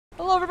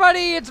Hello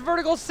everybody, it's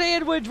Vertical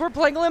Sandwich. We're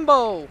playing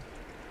Limbo.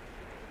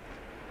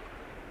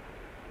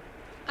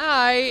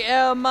 I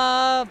am,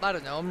 I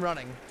don't know, I'm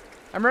running.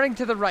 I'm running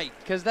to the right,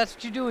 because that's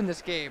what you do in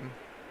this game.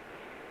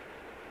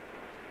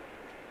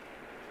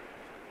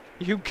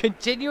 You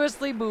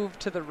continuously move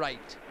to the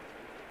right.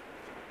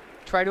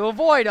 Try to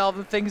avoid all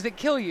the things that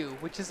kill you,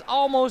 which is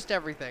almost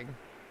everything.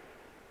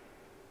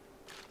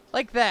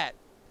 Like that.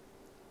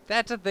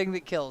 That's a thing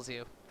that kills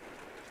you.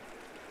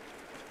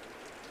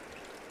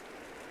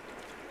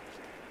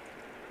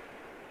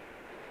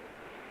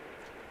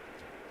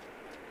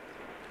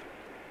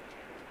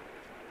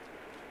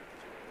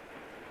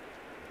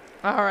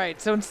 Alright,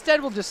 so instead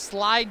we'll just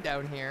slide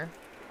down here.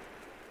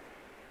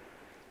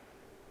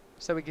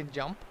 So we can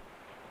jump.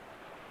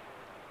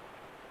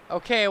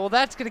 Okay, well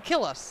that's gonna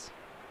kill us.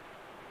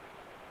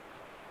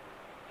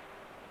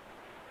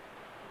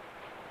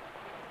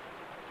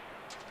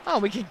 Oh,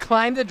 we can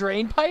climb the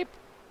drain pipe?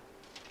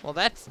 Well,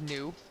 that's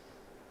new.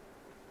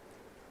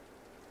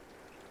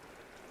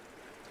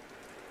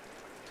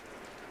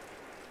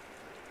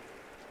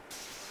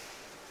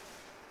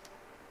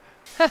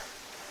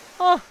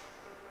 Oh.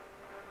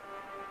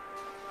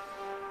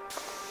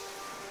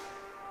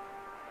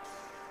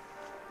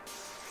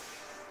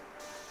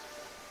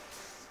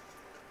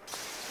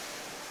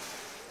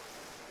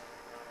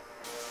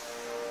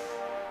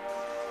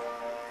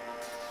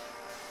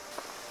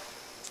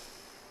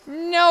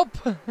 Nope.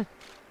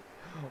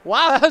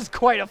 Wow, that was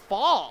quite a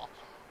fall.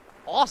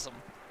 Awesome.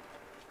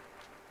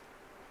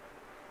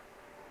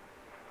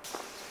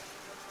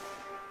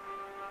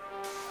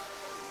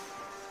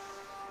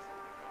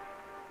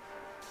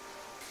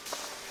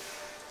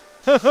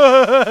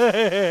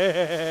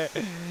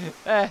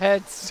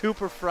 That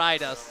super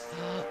fried us.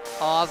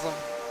 Awesome.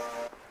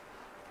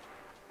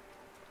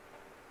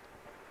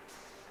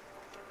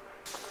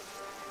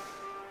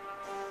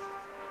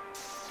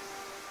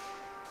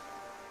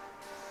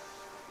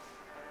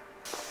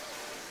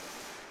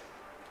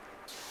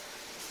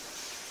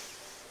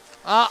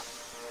 Ah,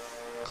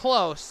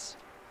 close.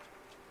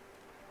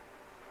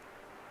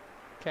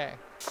 Okay.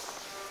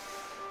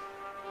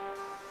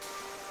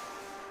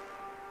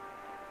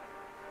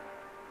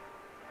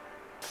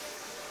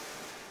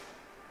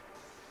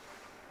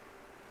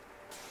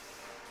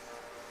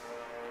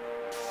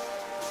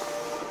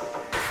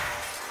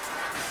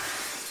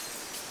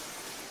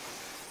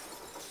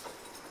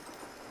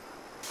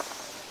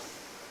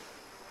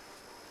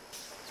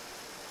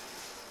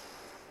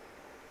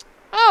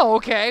 Oh,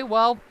 okay,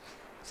 well,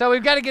 so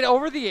we've got to get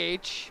over the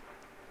H.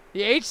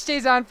 The H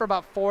stays on for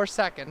about 4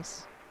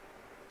 seconds.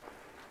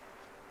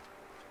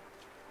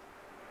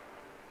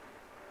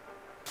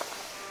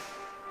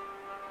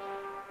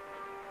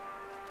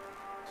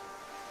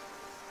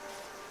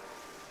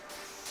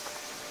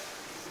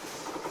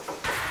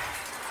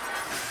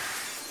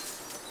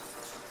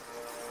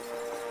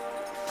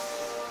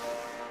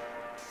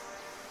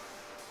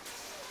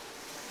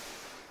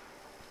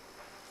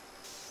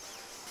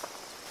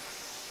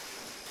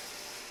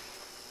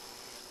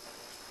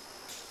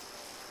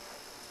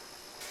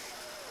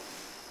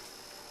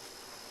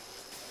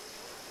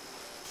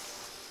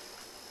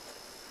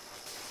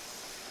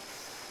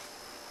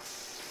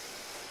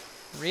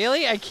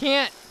 Really? I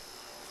can't.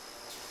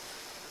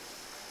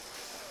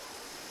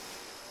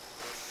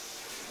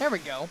 There we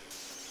go.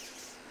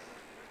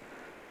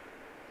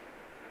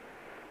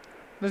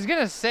 I was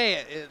gonna say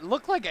it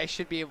looked like I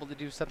should be able to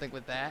do something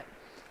with that.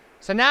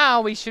 So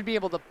now we should be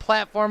able to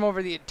platform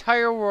over the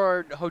entire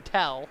word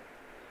hotel.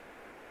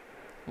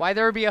 Why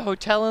there would be a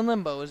hotel in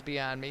Limbo is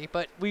beyond me,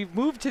 but we've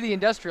moved to the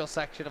industrial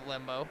section of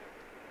Limbo.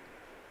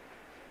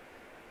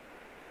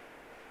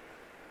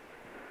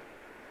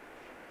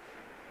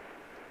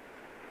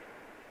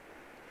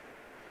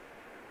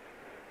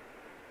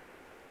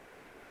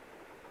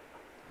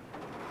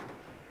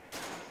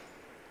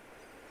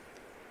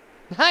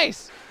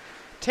 Nice!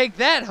 Take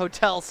that,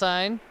 hotel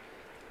sign.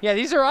 Yeah,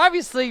 these are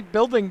obviously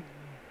building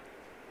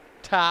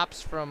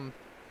tops from,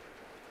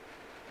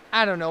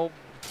 I don't know,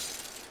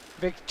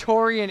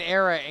 Victorian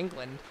era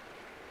England.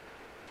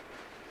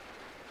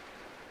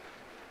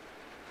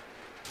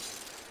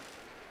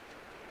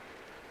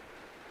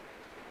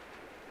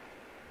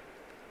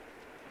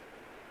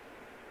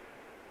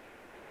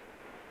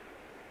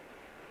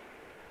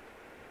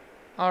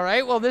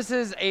 Alright, well this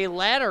is a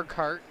ladder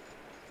cart.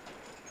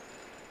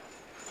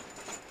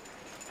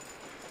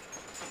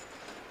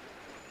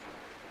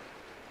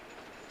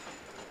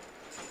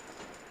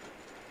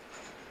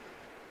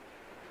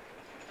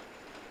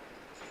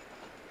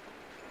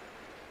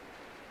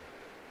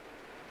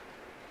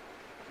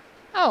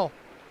 Oh,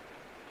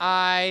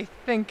 I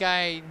think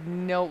I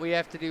know what we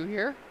have to do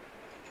here.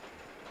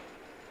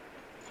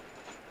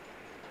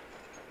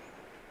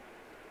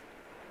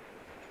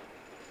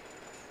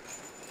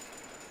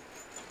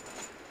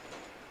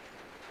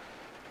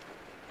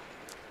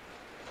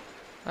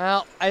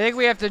 Well, I think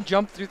we have to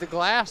jump through the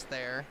glass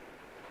there.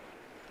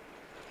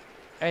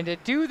 And to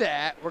do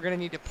that, we're going to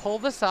need to pull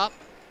this up.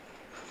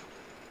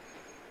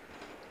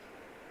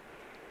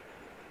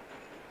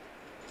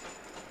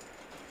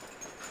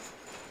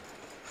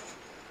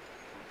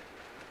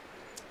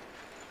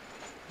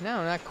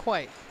 No, not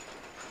quite.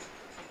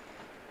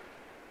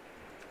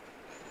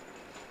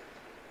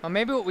 Well,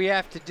 maybe what we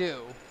have to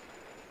do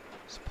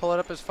is pull it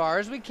up as far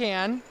as we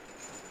can.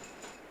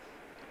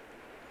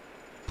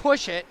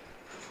 Push it.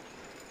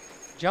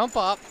 Jump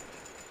up.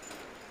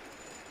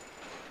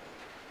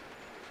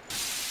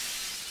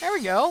 There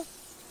we go.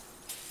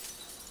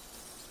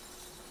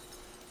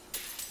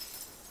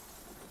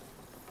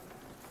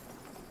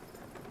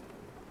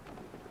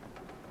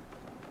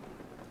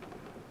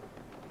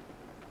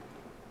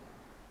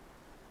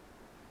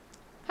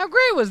 How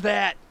great was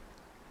that?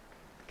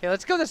 Okay,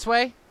 let's go this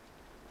way.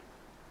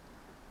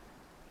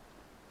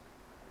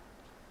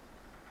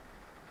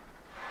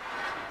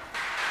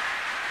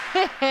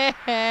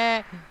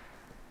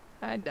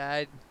 I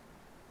died.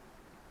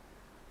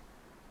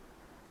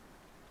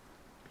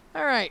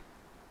 Alright.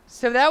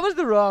 So that was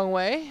the wrong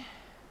way.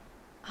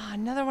 Ah,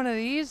 another one of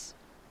these?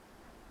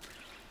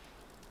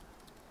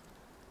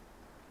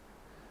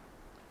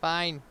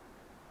 Fine.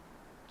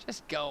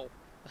 Just go.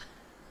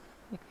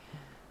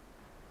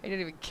 I don't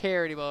even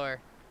care anymore.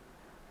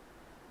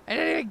 I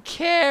don't even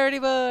care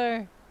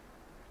anymore.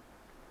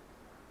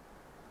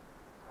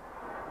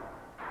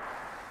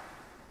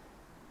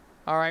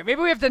 Alright,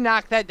 maybe we have to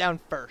knock that down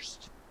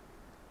first.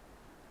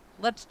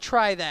 Let's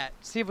try that.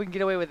 See if we can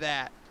get away with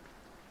that.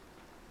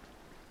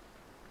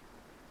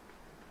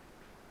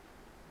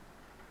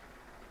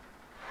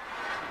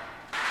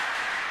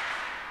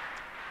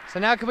 So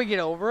now can we get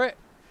over it?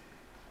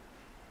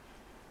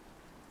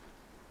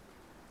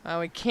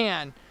 We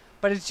can.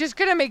 But it's just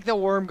gonna make the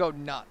worm go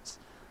nuts.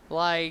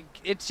 Like,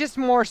 it's just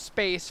more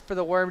space for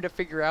the worm to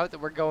figure out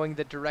that we're going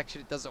the direction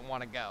it doesn't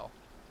want to go.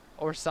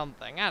 Or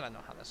something. I don't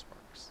know how this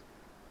works.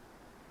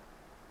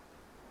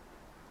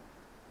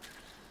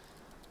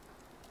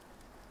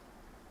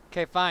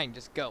 Okay, fine.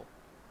 Just go.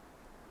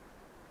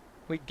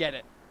 We get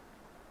it.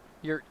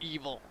 You're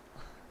evil.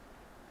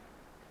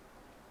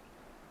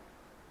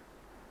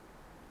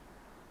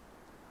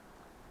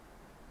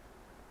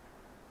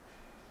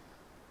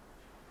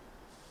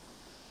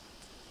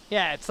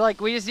 Yeah, it's like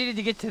we just needed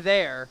to get to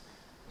there.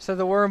 So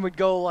the worm would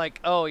go like,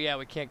 oh yeah,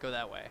 we can't go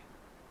that way.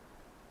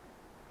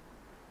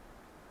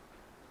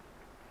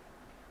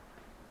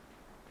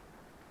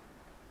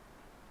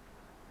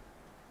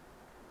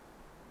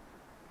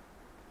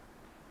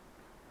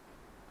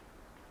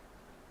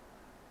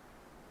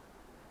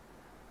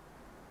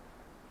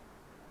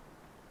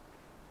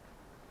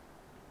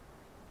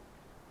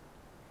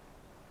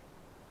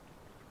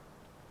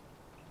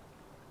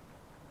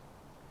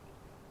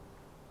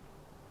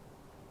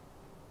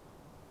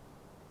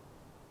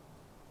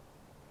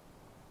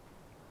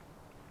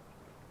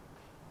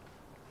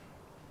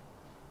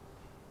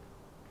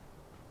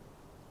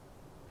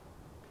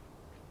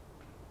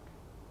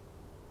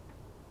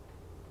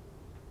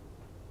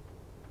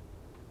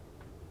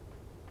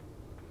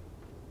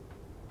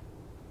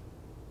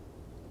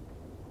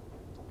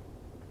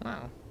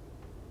 Wow.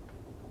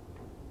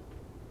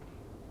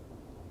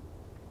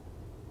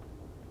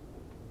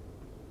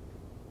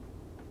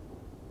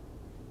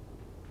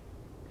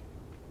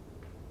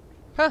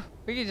 Huh,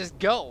 we can just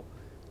go.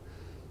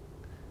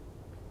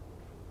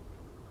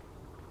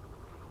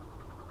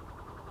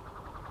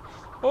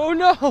 Oh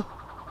no!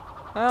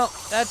 Well,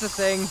 that's a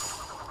thing.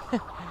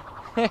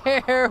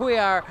 Here we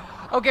are.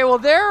 Okay, well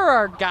there are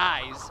our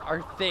guys,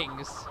 our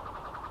things.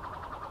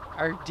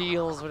 Our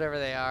deals, whatever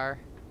they are.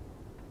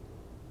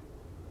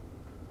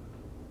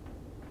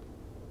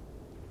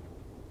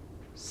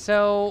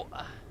 So...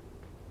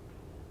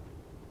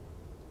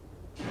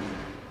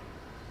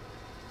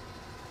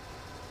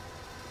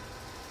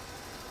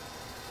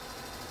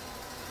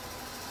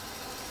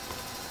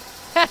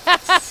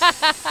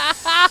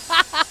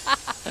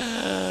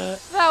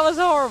 That was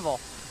horrible.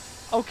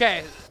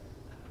 Okay.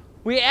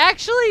 We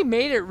actually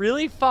made it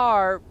really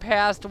far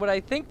past what I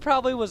think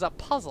probably was a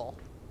puzzle.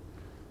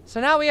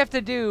 So now what we have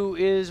to do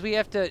is we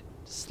have to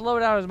slow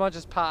down as much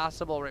as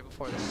possible right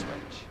before the switch.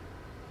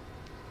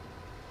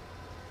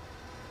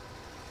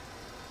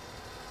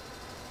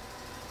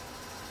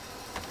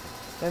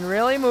 Then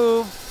really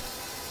move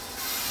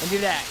and do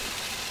that.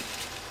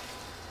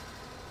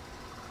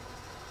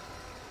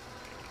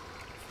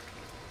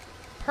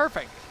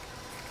 Perfect.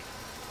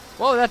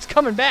 Whoa, that's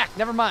coming back.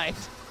 Never mind.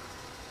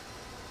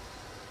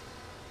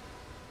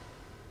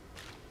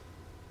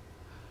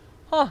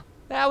 Huh.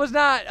 That was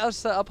not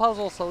a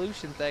puzzle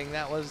solution thing.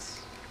 That was...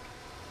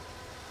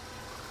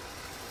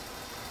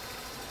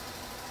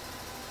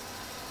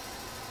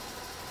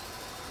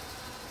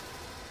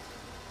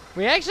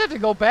 We actually have to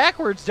go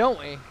backwards, don't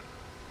we?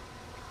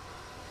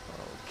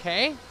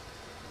 Okay.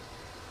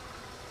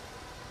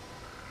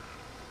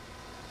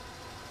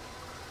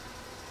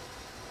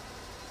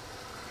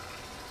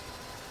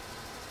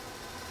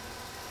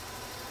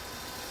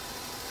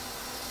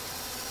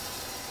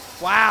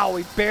 Wow,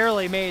 we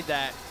barely made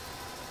that.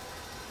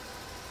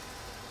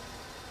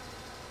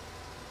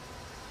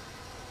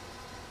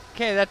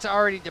 Okay, that's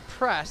already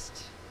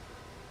depressed.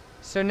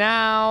 So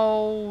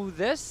now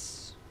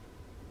this?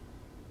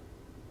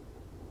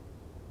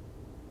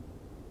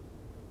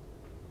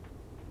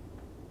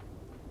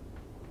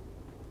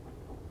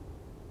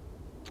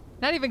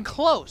 Not even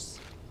close.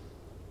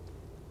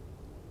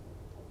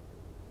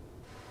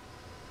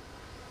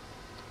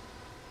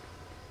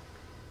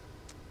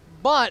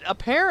 But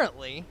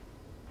apparently,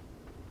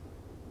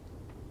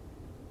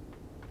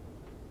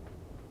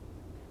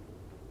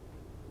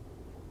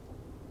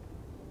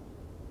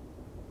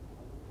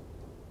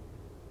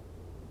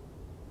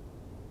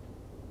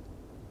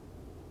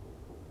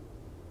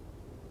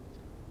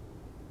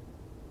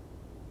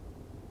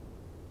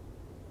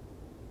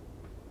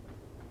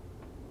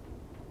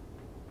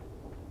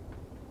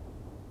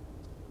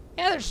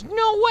 yeah, there's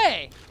no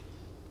way.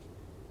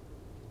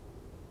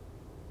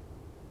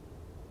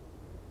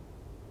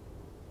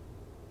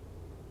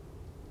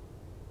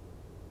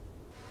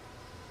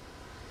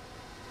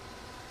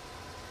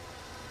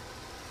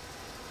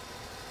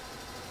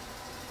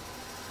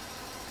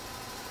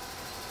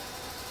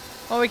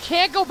 Well, we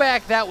can't go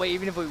back that way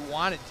even if we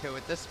wanted to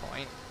at this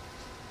point.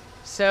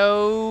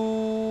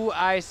 So,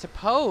 I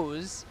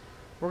suppose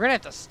we're going to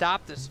have to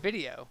stop this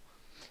video.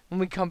 When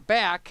we come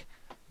back,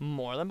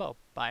 more Limbo.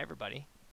 Bye, everybody.